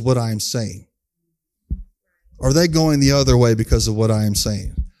because of what I am saying? Are they going the other way because of what I am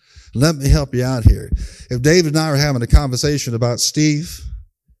saying? Let me help you out here. If David and I are having a conversation about Steve,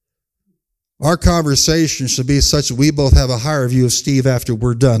 our conversation should be such that we both have a higher view of Steve after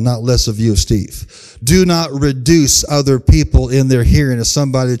we're done, not less of view of Steve. Do not reduce other people in their hearing as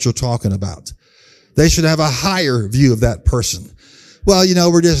somebody that you're talking about. They should have a higher view of that person. Well,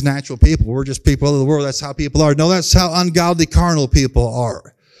 we're just natural people. We're just people of the world. That's how people are. No, that's how ungodly carnal people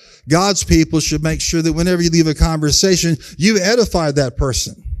are. God's people should make sure that whenever you leave a conversation, you edify that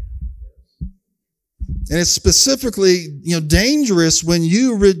person. And it's specifically, dangerous when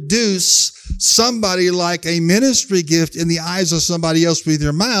you reduce somebody like a ministry gift in the eyes of somebody else with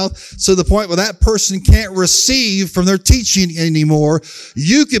your mouth to the point where that person can't receive from their teaching anymore.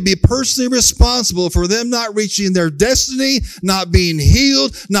 You could be personally responsible for them not reaching their destiny, not being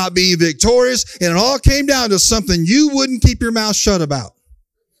healed, not being victorious. And it all came down to something you wouldn't keep your mouth shut about.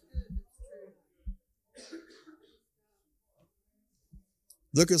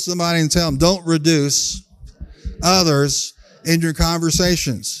 Look at somebody and tell them, don't reduce others in your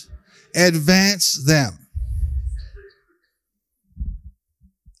conversations. Advance them.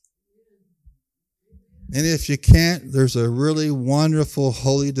 And if you can't, there's a really wonderful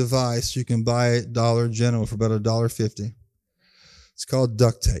holy device you can buy at Dollar General for about $1.50. It's called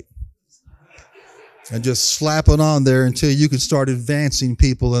duct tape. And just slap it on there until you can start advancing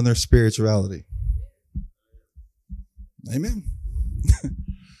people in their spirituality. Amen.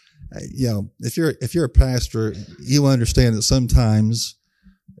 If you're a pastor, you understand that sometimes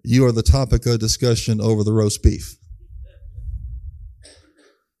you are the topic of discussion over the roast beef.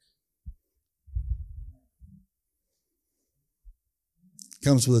 It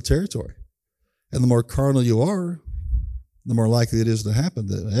comes with the territory. And the more carnal you are, the more likely it is to happen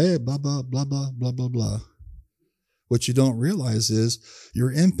that, hey, blah, blah, blah, blah, blah, blah, blah. What you don't realize is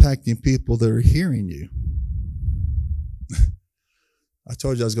you're impacting people that are hearing you. I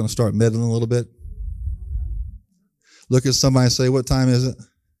told you I was going to start meddling a little bit. Look at somebody and say, what time is it?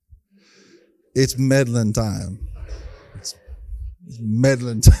 It's meddling time. It's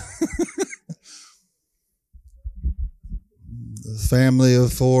meddling time. The family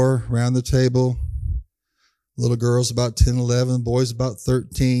of 4 around the table. Little girls about 10, 11, boys about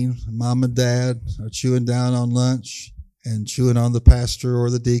 13. Mom and dad are chewing down on lunch and chewing on the pastor or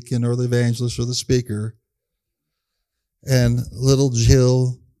the deacon or the evangelist or the speaker. And little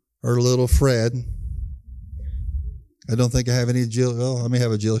Jill or little Fred. I don't think I have any Jill. Well, I may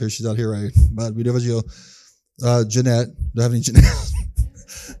have a Jill here. She's not here, right? But we do have a Jill. Jeanette. Don't have any Jeanette.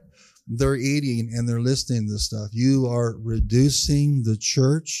 They're eating and they're listening to this stuff. You are reducing the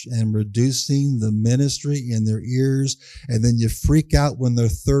church and reducing the ministry in their ears. And then you freak out when they're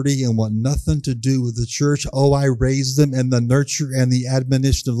 30 and want nothing to do with the church. Oh, I raised them in the nurture and the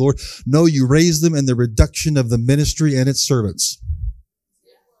admonition of the Lord. No, you raised them in the reduction of the ministry and its servants.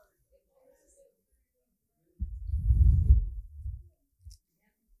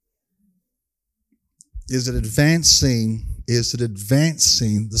 Is it advancing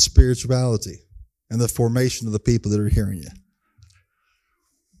the spirituality and the formation of the people that are hearing you?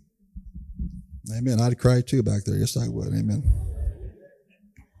 Amen. I'd cry too back there. Yes, I would. Amen.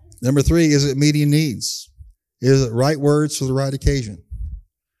 Number 3, is it meeting needs? Is it right words for the right occasion?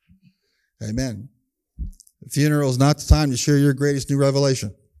 Amen. The funeral is not the time to share your greatest new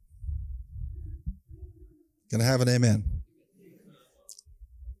revelation. Can I have an amen?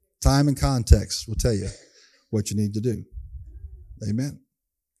 Time and context will tell you what you need to do. Amen.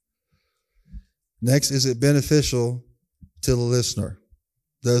 Next, is it beneficial to the listener?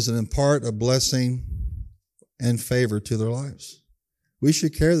 Does it impart a blessing and favor to their lives? We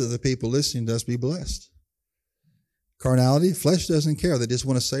should care that the people listening to us be blessed. Carnality, flesh doesn't care. They just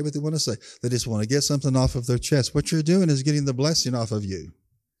want to say what they want to say. They just want to get something off of their chest. What you're doing is getting the blessing off of you.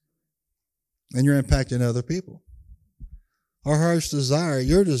 And you're impacting other people. Our heart's desire,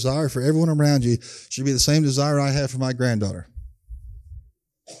 your desire for everyone around you should be the same desire I have for my granddaughter.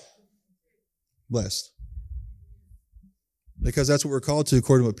 Blessed. Because that's what we're called to,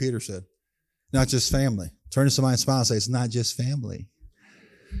 according to what Peter said. Not just family. Turn to somebody and smile and say, it's not just family.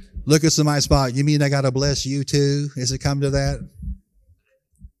 Look at somebody's spot. You mean I got to bless you too? Is it come to that?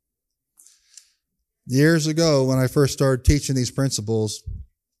 Years ago, when I first started teaching these principles,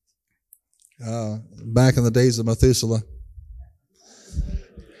 back in the days of Methuselah.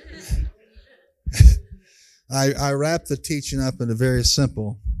 I wrapped the teaching up in a very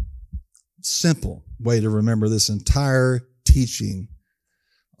simple way to remember this entire teaching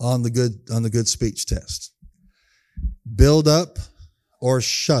on the good speech test. Build up or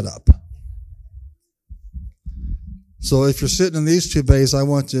shut up. So if you're sitting in these two bays, I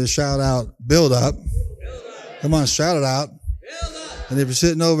want you to shout out, build up. Build up. Come on, shout it out. Build up. And if you're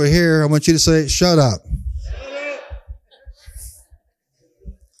sitting over here, I want you to say, shut up. Shut up.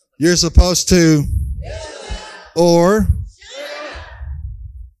 You're supposed to or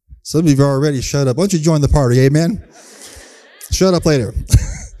some of you have already shut up. Why don't you join the party? Amen. Shut up later.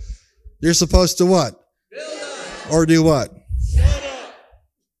 You're supposed to what? Build up. Or do what? Shut up.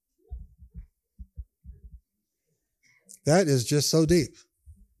 That is just so deep.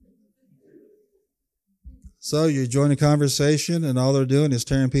 So you join a conversation and all they're doing is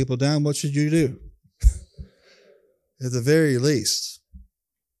tearing people down. What should you do? At the very least,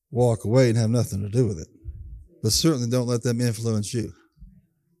 walk away and have nothing to do with it. But certainly don't let them influence you.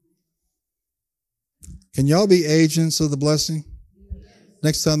 Can y'all be agents of the blessing?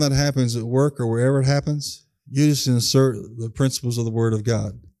 Next time that happens at work or wherever it happens, you just insert the principles of the Word of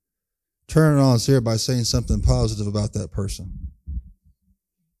God. Turn it on its ear by saying something positive about that person.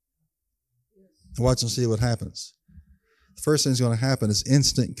 Watch and see what happens. The first thing that's going to happen is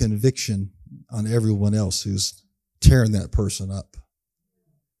instant conviction on everyone else who's tearing that person up.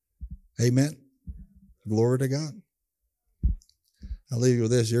 Amen. Glory to God. I'll leave you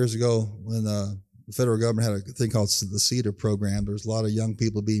with this. Years ago, when the federal government had a thing called the CEDAR program, there was a lot of young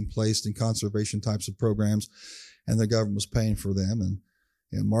people being placed in conservation types of programs, and the government was paying for them.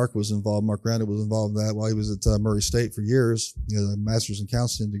 And Mark was involved. Mark Randall was involved in that while he was at Murray State for years. He had a master's in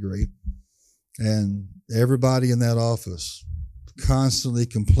counseling degree. And everybody in that office constantly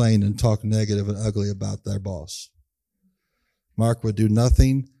complained and talked negative and ugly about their boss. Mark would do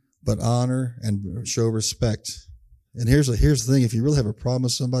nothing but honor and show respect. And here's the thing. If you really have a problem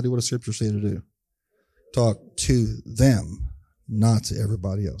with somebody, what does Scripture say to do? Talk to them, not to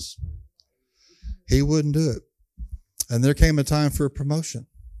everybody else. He wouldn't do it. And there came a time for a promotion.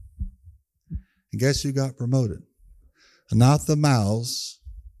 And guess who got promoted? Not the mouths,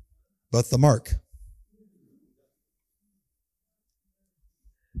 but the mark.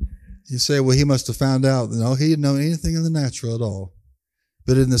 You say, well, he must have found out. No, he didn't know anything in the natural at all.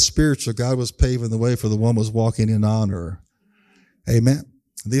 But in the spiritual, God was paving the way for the one who was walking in honor. Amen.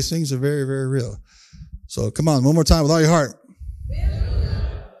 These things are very, very real. So come on, one more time with all your heart.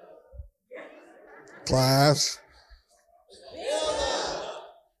 Class.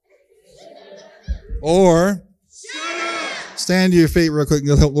 Or stand to your feet real quick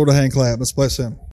and help Lord a hand clap. Let's bless him.